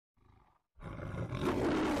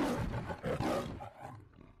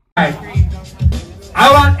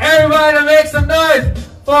I want everybody to make some noise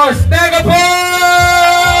for Snaggapuss!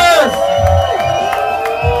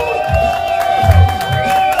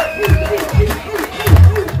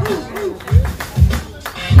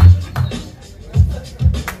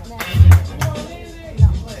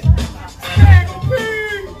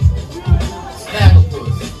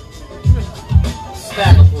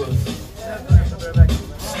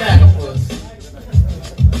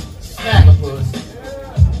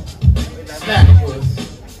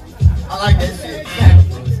 I like that shit.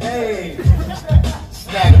 Snaggapuss. Hey.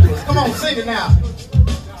 Snaggapuss. Come on, sing it now.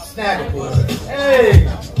 Snaggapuss. Hey.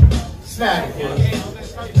 Snaggapuss.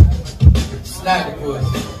 Snaggapuss.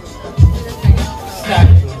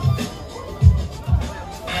 Snaggapuss.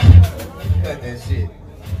 Cut that shit.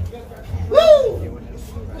 Woo!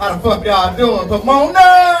 How the fuck y'all doing? Pomona!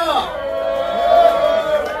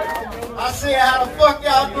 I said, how the fuck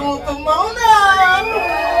y'all doing? Pomona!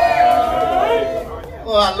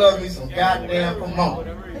 Oh, I love me some goddamn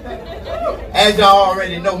Pomona. As y'all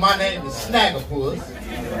already know, my name is Snaggapuss.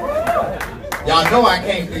 Y'all know I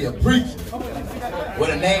can't be a preacher. With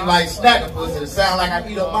a name like Snaggapuss, it'll sound like I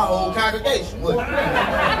eat up my whole congregation, wouldn't it?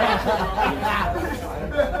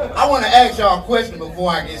 I want to ask y'all a question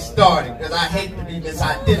before I get started, because I hate to be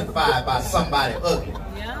misidentified by somebody ugly.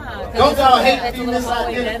 Don't y'all hate to be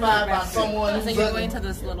misidentified by someone who's ugly?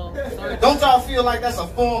 Don't y'all feel like that's a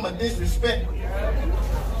form of disrespect?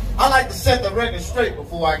 I like to set the record straight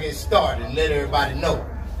before I get started and let everybody know.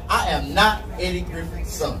 I am not Eddie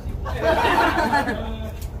Griffin's son.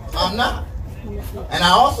 I'm not. And I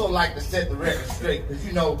also like to set the record straight because,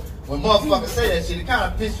 you know, when motherfuckers say that shit, it kind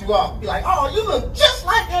of piss you off. Be like, oh, you look just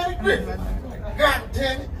like Eddie Griffin. God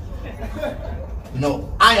damn it. You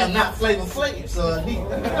know, I am not Flavor Flav, son. Now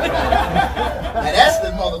that's the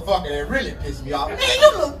motherfucker that really pissed me off. Man,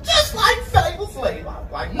 you look just like Flavor Flav. I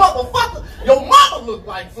was like, motherfucker, your mama look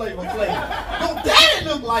like Flavor Flav. Your daddy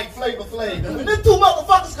look like Flavor Flav. And when them two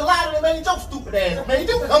motherfuckers collided and made your stupid ass, man,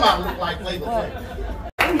 you come out and look like Flavor Flav.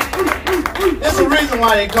 There's a reason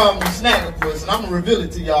why they call me Snaggapuss, and I'm gonna reveal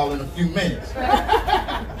it to y'all in a few minutes.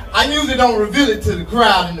 I usually don't reveal it to the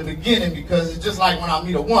crowd in the beginning because it's just like when I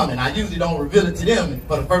meet a woman. I usually don't reveal it to them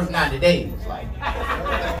for the first 90 days. Like,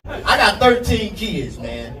 I got 13 kids,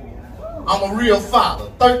 man. I'm a real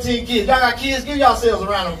father. 13 kids. Y'all got kids? Give yourselves a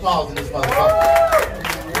round of applause in this motherfucker.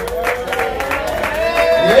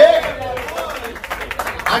 Yeah.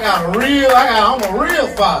 I'm a real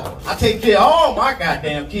father. I take care of all my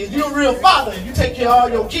goddamn kids. You're a real father and you take care of all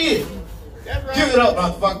your kids. Give it up,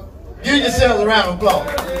 motherfucker. Give yourselves a round of applause.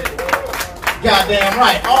 Goddamn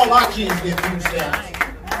right. All our kids get food stamps.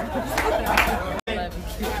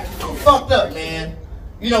 I'm fucked up, man.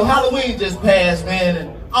 You know, Halloween just passed, man,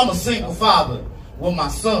 and I'm a single father with my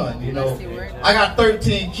son, you know. I got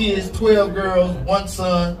 13 kids, 12 girls, 1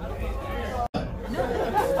 son.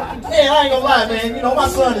 Man, I ain't gonna lie, man. You know, my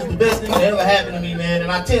son is the best thing that ever happened to me, man.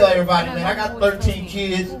 And I tell everybody, man, I got 13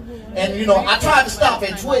 kids. And, you know, I tried to stop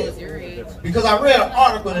at 12. Because I read an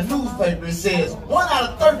article in the newspaper that says 1 out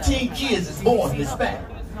of 13 kids is born Hispanic.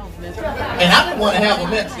 And I didn't want to have a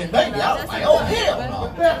Mexican baby. I was like, oh, hell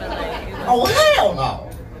no. Oh, hell no.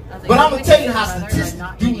 But I'm going to tell you how statistics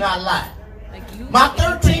do not lie. My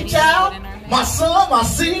 13th child, my son, my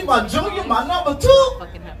senior, my junior, my number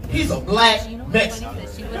 2, he's a black Mexican.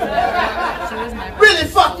 Really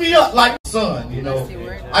fucked me up like son, you know.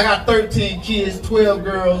 I got 13 kids, 12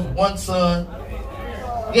 girls, 1 son.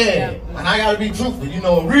 Yeah, and I gotta be truthful. You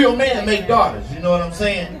know, a real man make daughters. You know what I'm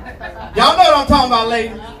saying? Y'all know what I'm talking about,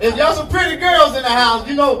 ladies. If y'all some pretty girls in the house,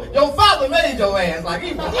 you know, your father made your ass. Like,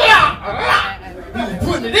 he was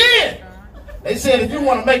putting it in. They said if you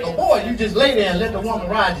want to make a boy, you just lay there and let the woman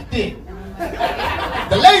ride your dick.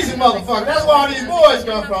 The lazy motherfucker. That's where all these boys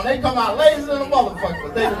come from. They come out lazy than a motherfucker.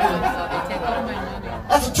 But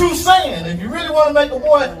that's a true saying. If you really want to make a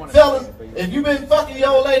boy, fellas, if you've been fucking your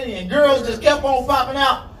old lady and girls just kept on popping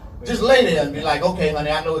out, just lay there and be like, okay, honey,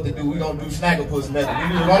 I know what to do. We're going to do Snaggapuss method. We're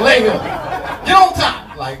just going to lay here. Get on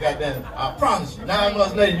top. Like that, then I promise you, 9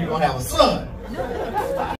 months later, you're going to have a son.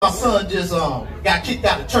 My son just got kicked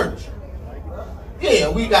out of church. Yeah,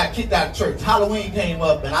 we got kicked out of church. Halloween came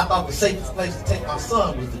up, and I thought the safest place to take my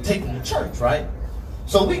son was to take him to church, right?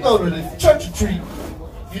 So we go to the church retreat.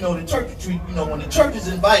 You know, the church retreat, you know, when the churches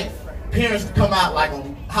invite parents to come out like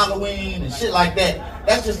on Halloween and shit like that,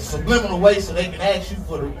 that's just a subliminal way so they can ask you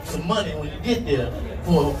for some money when you get there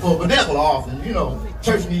for a benevolent offering. You know,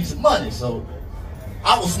 church needs some money. So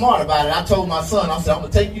I was smart about it. I told my son, I said, I'm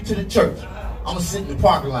going to take you to the church. I'm going to sit in the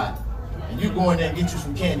parking lot. and you go in there and get you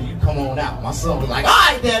some candy, you come on out. My son was like, all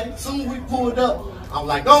right, Daddy. Soon as we pulled up, I was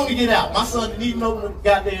like, go on and get out. My son didn't even open the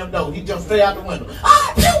goddamn door. He jumped straight out the window.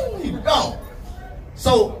 Ah, pew! He was gone.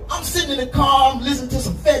 So I'm sitting in the car, I'm listening to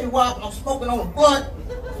some Fetty Wap, and I'm smoking on a blunt.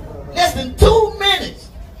 Less than 2 minutes,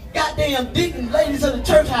 goddamn deacon ladies of the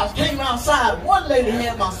church house came outside. One lady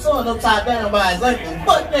had my son upside down by his ankles,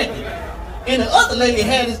 butt naked. And the other lady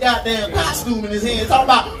had his goddamn costume in his hand, talking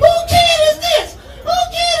about, who kid is this? Who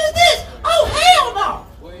kid is this? Oh, hell no.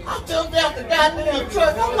 I jumped out the goddamn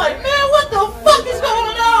truck. I'm like, man, what the fuck is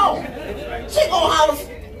going on? She gonna holler,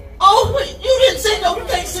 oh, wait, you didn't say no, you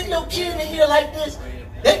can't send no kid in here like this.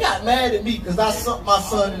 They got mad at me because I sunk my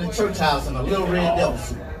son in the church house in a little red devil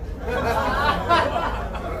suit. I'm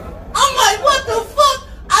like, what the fuck?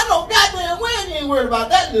 I know goddamn well you ain't worried about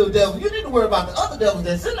that little devil. You need to worry about the other devils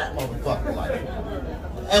that's in that motherfucker. Like,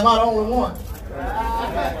 am I the only one?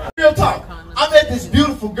 Real talk. I met this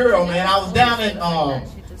beautiful girl, man. I was down in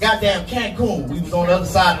goddamn Cancun. We was on the other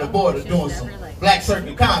side of the border doing some black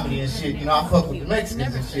circuit comedy and shit. You know, I fuck with the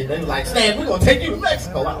Mexicans and shit. They was like, Stan, we're gonna take you to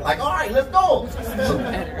Mexico. I was like, all right, let's go. So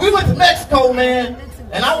we went to Mexico, man.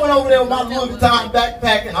 And I went over there with my Louis Vuitton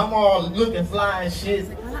backpack, and I'm all looking fly and shit.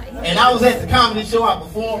 And I was at the comedy show, I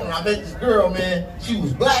performed, and I met this girl, man. She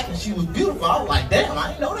was black and she was beautiful. I was like, damn, I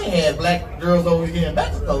didn't know they had black girls over here in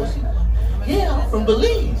Mexico. She was like, yeah, I'm from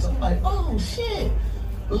Belize. I'm like, oh shit,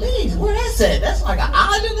 Belize, where that's at? That's like an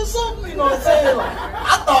island or something, you know what I'm saying? Like,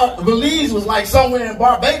 I thought Belize was like somewhere in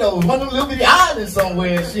Barbados, one of the little bitty islands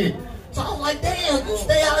somewhere and shit. So I was like, damn, you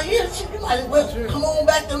stay out here, shit, you might as well come on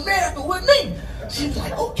back to America with me. She was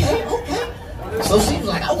like, okay, okay. So she was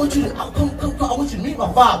like, I want you to meet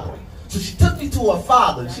my father. So she took me to her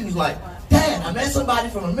father. She was like, Dad, I met somebody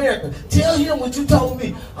from America. Tell him what you told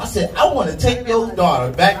me. I said, I want to take your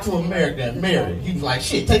daughter back to America and marry her. He was like,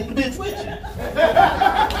 shit, take the bitch with you.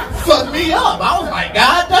 Fuck me up. I was like,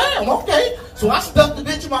 God damn, okay. So I stuffed the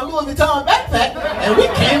bitch in my Louis Vuitton backpack and we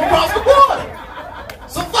came across the border.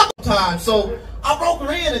 So fuck time. So I broke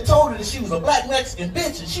her in and told her that she was a black Mexican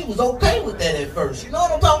bitch, and she was okay with that at first. You know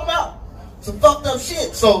what I'm talking about? Some fucked up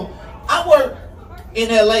shit. So I worked in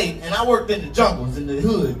LA, and I worked in the jungles, in the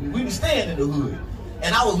hood. We were staying in the hood.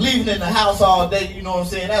 And I was leaving in the house all day, you know what I'm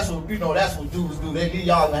saying? That's what, you know, that's what dudes do. They leave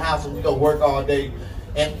y'all in the house and we go work all day.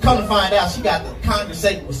 And come to find out, she got to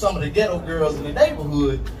conversate with some of the ghetto girls in the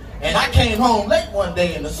neighborhood. And I came home late one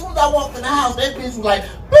day, and as soon as I walked in the house, that bitch was like,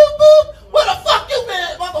 boop, boop. Where the fuck you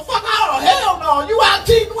been, motherfucker? Oh, hell no. You out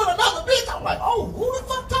cheating with another bitch. I'm like, oh, who the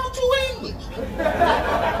fuck taught you English?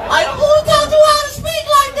 Like, who taught you how to speak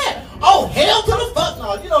like that? Oh, hell to the fuck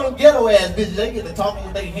no. You know them ghetto ass bitches, they get to talking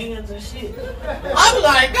with their hands and shit. I be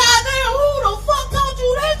like, goddamn, who the fuck taught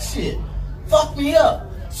you that shit? Fuck me up.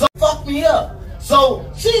 So, fuck me up. So,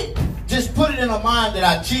 she just put it in her mind that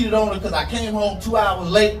I cheated on her because I came home 2 hours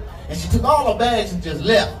late, and she took all her bags and just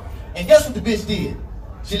left. And guess what the bitch did?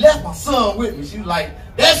 She left my son with me. She was like,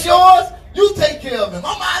 that's yours? You take care of him.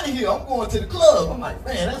 I'm out of here. I'm going to the club. I'm like,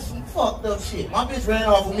 man, that's some fucked up shit. My bitch ran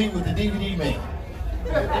off with me with the DVD man.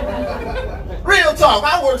 Real talk.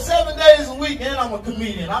 I work 7 days a week and I'm a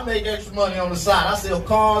comedian. I make extra money on the side. I sell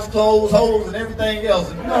cars, clothes, hoes, and everything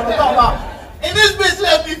else. And you know what I'm talking about? And this bitch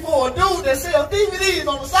left me for a dude that sells DVDs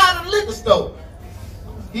on the side of the liquor store.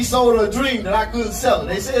 He sold her a dream that I couldn't sell her.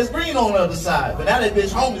 They said it's green on the other side. But now that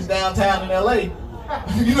bitch homeless downtown in LA.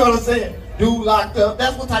 You know what I'm saying? Dude locked up.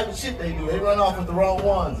 That's what type of shit they do. They run off with the wrong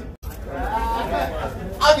ones.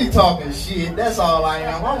 I be talking shit. That's all I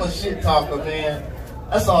am. I'm a shit talker, man.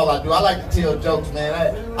 That's all I do. I like to tell jokes, man.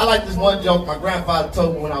 I like this one joke my grandfather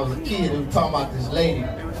told me when I was a kid. He was talking about this lady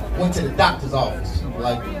went to the doctor's office. She was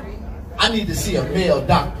like, I need to see a male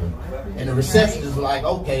doctor. And the receptionist was like,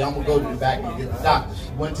 okay, I'm going to go to the back and get the doctor.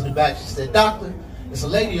 She went to the back. She said, doctor, there's a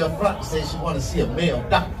lady up front that said she want to see a male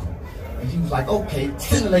doctor. And he was like, okay,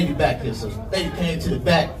 send the lady back here. So the lady came to the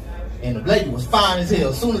back, and the lady was fine as hell.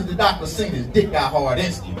 As soon as the doctor seen his dick got hard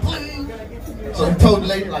instantly. So he told the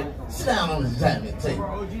lady, like, sit down on this examining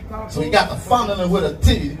table. So he got the fondling with her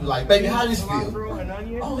titty. He was like, baby, how does this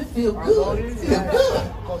feel? Oh, it feel good. It feel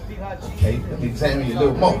good. Okay, let me examine you a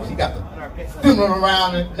little more. He got the fiddling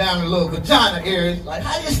around and down the little vagina area. He's like,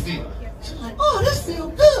 how does this feel? She's like, oh, this feel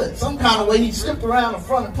good. Some kind of way he slipped around the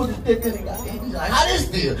front and put his dick in. He's like, how this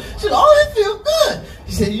feel? She said, oh, it feel good.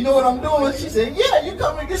 He said, you know what I'm doing? She said, yeah, you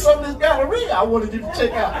come and get some of this gonorrhea I wanted you to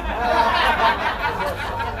check out.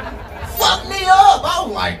 Fuck me up. I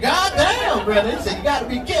was like, God damn, brother. He said, you got to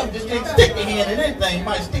be careful. Just can't stick your hand in anything. You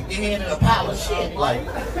might stick your hand in a pile of shit. Like,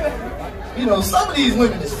 you know, some of these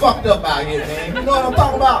women is fucked up out here, man. You know what I'm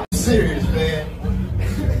talking about? I'm serious, man.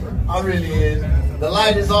 I really is. The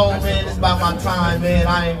light is on, man. It's about my time, man.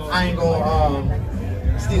 I ain't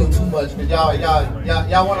gonna steal too much, but y'all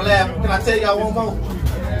wanna laugh? Can I tell y'all one more?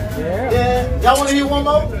 Yeah. Y'all wanna hear one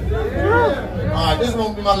more? Yeah. All right, this is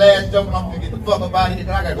gonna be my last joke, and I'm gonna get the fuck up out of here,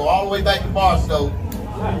 cause I gotta go all the way back to Barstow.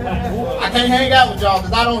 I can't hang out with y'all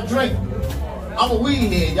because I don't drink. I'm a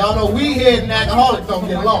weed head. Y'all know weed head and alcoholics don't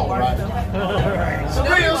get along, right? Some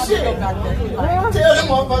real shit. I tell them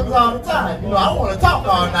motherfuckers all the time. You know, I want to talk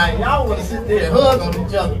all night. Y'all want to sit there and hug on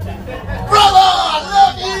each other. Brother, I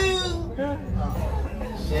love you.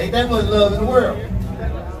 Shit, ain't that much love in the world.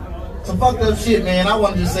 Some fucked up shit, man. I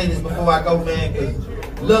want to just say this before I go, man, because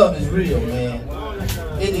love is real, man.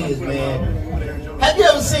 It is, man. Have you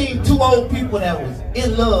ever seen two old people that was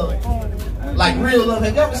in love? Like real love.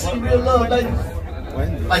 Have you ever seen real love, ladies?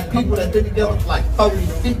 Like people that been together for like 40,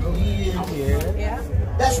 50 years. Yeah.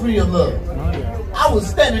 That's real love. I was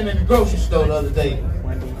standing in the grocery store the other day,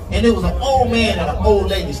 and there was an old man and an old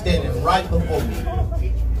lady standing right before me.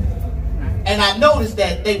 And I noticed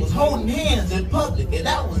that they was holding hands in public, and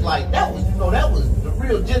that was the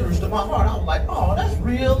real generous to my heart. I was like, oh, that's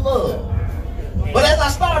real love. But as I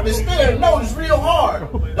started to stare and notice real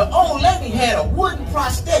hard, the old lady had a wooden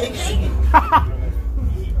prosthetic hand.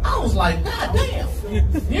 I was like, God damn.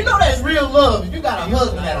 You know that's real love if you got a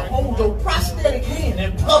husband that'll hold your prosthetic hand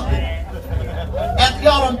in public after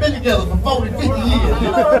y'all done been together for 40, 50 years. You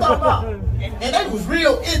know what I'm talking about? And they was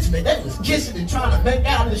real intimate. They was kissing and trying to make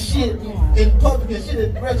out and shit in public and shit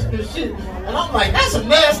and direction and shit. And I'm like, that's some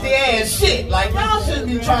nasty ass shit. Like, y'all shouldn't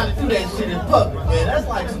be trying to do that shit in public, man. That's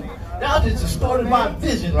like some... Y'all just distorted my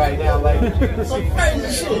vision right now, like some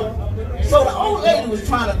crazy shit. So the old lady was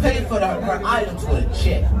trying to pay for her items with a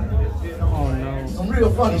check. Oh no. Some real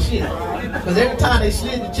funny shit. Because every time they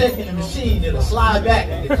slid the check in the machine, it'll slide back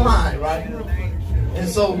and decline, right? And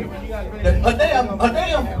so a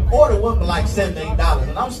damn order wasn't like $7, $8.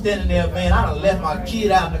 And I'm standing there, man, I done left my kid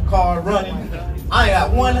out in the car running. I ain't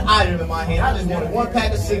got one item in my hand. I just wanted one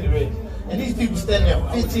pack of cigarettes. And these people standing there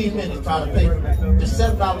for 15 minutes trying to pay for just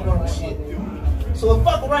 $7 worth of shit. So I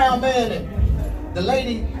fuck around, man, and the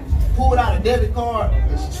lady pulled out a debit card,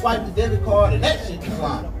 and she swiped the debit card, and that shit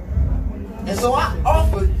declined. And so I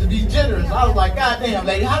offered to be generous. I was like, God damn,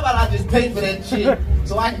 lady, how about I just pay for that shit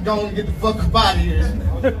so I can go and get the fuck up out of here?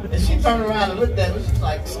 And she turned around and looked at me. She's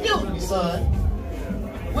like, excuse me, son,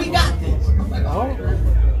 we got this. I'm like, oh.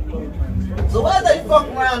 So as they fuck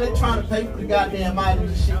around, they trying to pay for the goddamn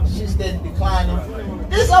items and shit steady declining.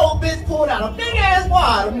 This old bitch pulled out a big ass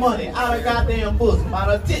wad of money out of goddamn bosom, out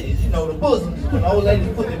of her titties, you know, the bosoms, when the old ladies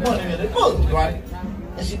put their money in their bosoms, right?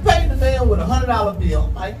 And she paid the man with a $100 bill.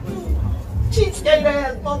 I'm like, cheapskate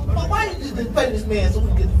ass motherfucker, why you just pay this man so we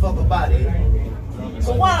can get the fuck up out of here?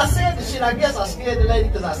 So while I said this shit, I guess I scared the lady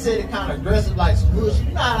because I said it kind of aggressive, like some bullshit.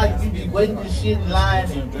 You know how like, you be waiting this shit in line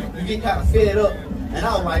and you get kind of fed up. And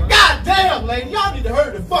I was like, God damn, lady, y'all need to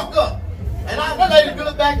hurry the fuck up. And that lady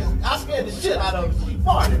looked back and I scared the shit out of her. She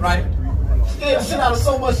farted, right? Scared the shit out of her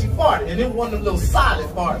so much she farted. And it was one of them little silent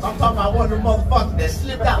farts. I'm talking about one of them motherfuckers that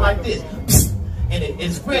slipped out like this. And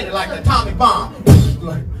it spread it like an atomic bomb.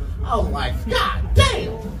 I was like, God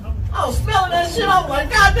damn. I was smelling that shit. I was like,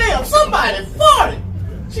 God damn, somebody farted.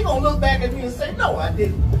 She gonna look back at me and say, no, I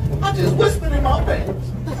didn't. I just whispered in my pants.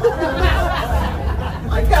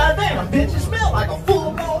 Like, God damn, bitch, you smell like a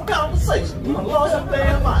full-blown conversation. You lost your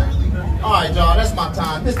damn mind. All right, y'all, that's my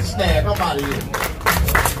time. Mr. Snag, I'm out of here.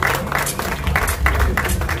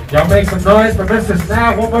 Y'all make some noise for Mr.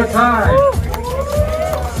 Snag one more time.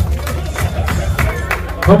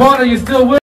 Pomona, you still with